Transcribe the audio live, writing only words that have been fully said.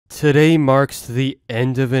Today marks the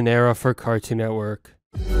end of an era for Cartoon Network.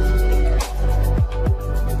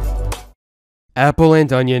 Apple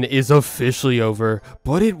and Onion is officially over,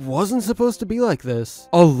 but it wasn't supposed to be like this.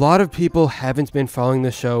 A lot of people haven't been following the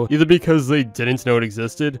show, either because they didn't know it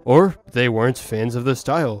existed, or they weren't fans of the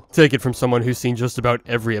style. Take it from someone who's seen just about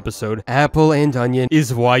every episode, Apple and Onion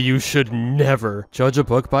is why you should never judge a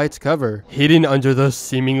book by its cover. Hidden under the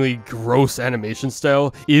seemingly gross animation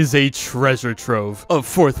style is a treasure trove of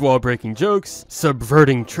fourth wall breaking jokes,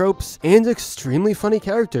 subverting tropes, and extremely funny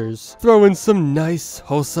characters. Throw in some nice,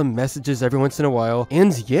 wholesome messages every once in a while,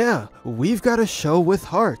 and yeah, we've got a show with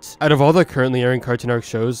heart. Out of all the currently airing Cartoon Network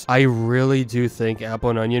shows, I really do think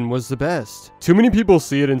Apple and Onion was the best. Too many people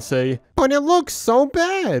see it and say, but it looks so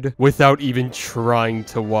bad, without even trying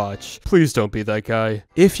to watch. Please don't be that guy.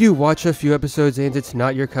 If you watch a few episodes and it's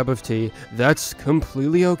not your cup of tea, that's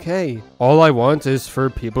completely okay. All I want is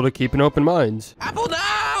for people to keep an open mind. Apple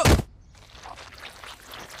now!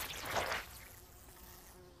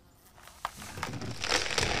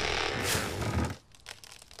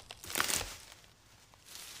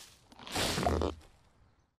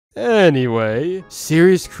 Anyway,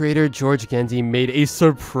 series creator George Genndy made a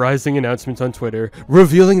surprising announcement on Twitter,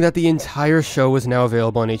 revealing that the entire show was now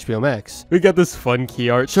available on HBO Max. We got this fun key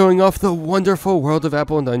art showing off the wonderful world of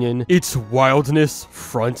Apple and Onion, its wildness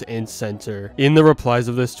front and center. In the replies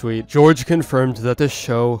of this tweet, George confirmed that the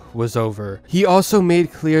show was over. He also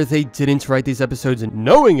made clear they didn't write these episodes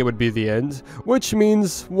knowing it would be the end, which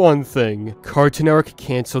means one thing: Cartoon Network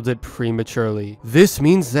canceled it prematurely. This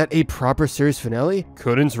means that a proper series finale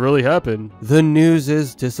couldn't really happen. The news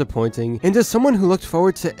is disappointing, and as someone who looked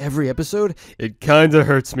forward to every episode, it kinda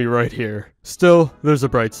hurts me right here. Still, there's a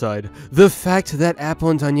bright side. The fact that Apple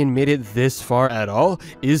and Onion made it this far at all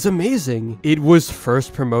is amazing. It was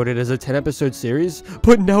first promoted as a 10-episode series,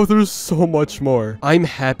 but now there's so much more. I'm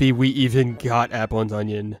happy we even got Apple and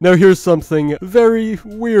Onion. Now here's something very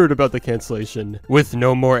weird about the cancellation. With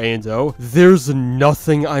no more A&O, there's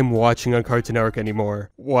nothing I'm watching on Cartoon Network anymore.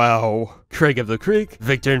 Wow. Craig of the Creek,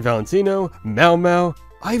 Victor and Valentino, Mao Mao.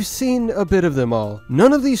 I've seen a bit of them all.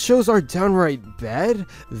 None of these shows are downright bad,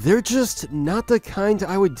 they're just not the kind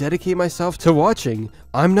I would dedicate myself to watching.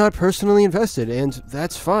 I'm not personally invested, and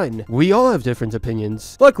that's fine. We all have different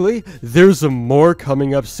opinions. Luckily, there's more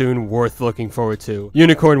coming up soon worth looking forward to.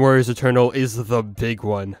 Unicorn Warriors Eternal is the big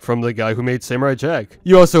one, from the guy who made Samurai Jack.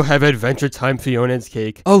 You also have Adventure Time Fionna and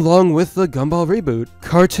Cake, along with the Gumball reboot.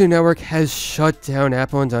 Cartoon Network has shut down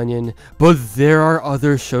Apple and Onion, but there are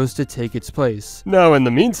other shows to take its place. Now in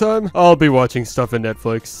the meantime, I'll be watching stuff on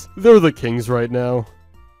Netflix. They're the kings right now.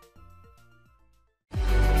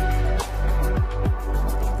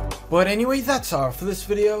 But anyway, that's all for this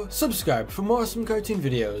video. Subscribe for more awesome cartoon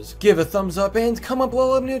videos. Give a thumbs up and comment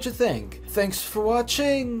below, let me know what you think. Thanks for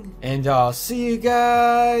watching, and I'll see you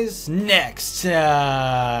guys next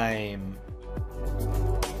time.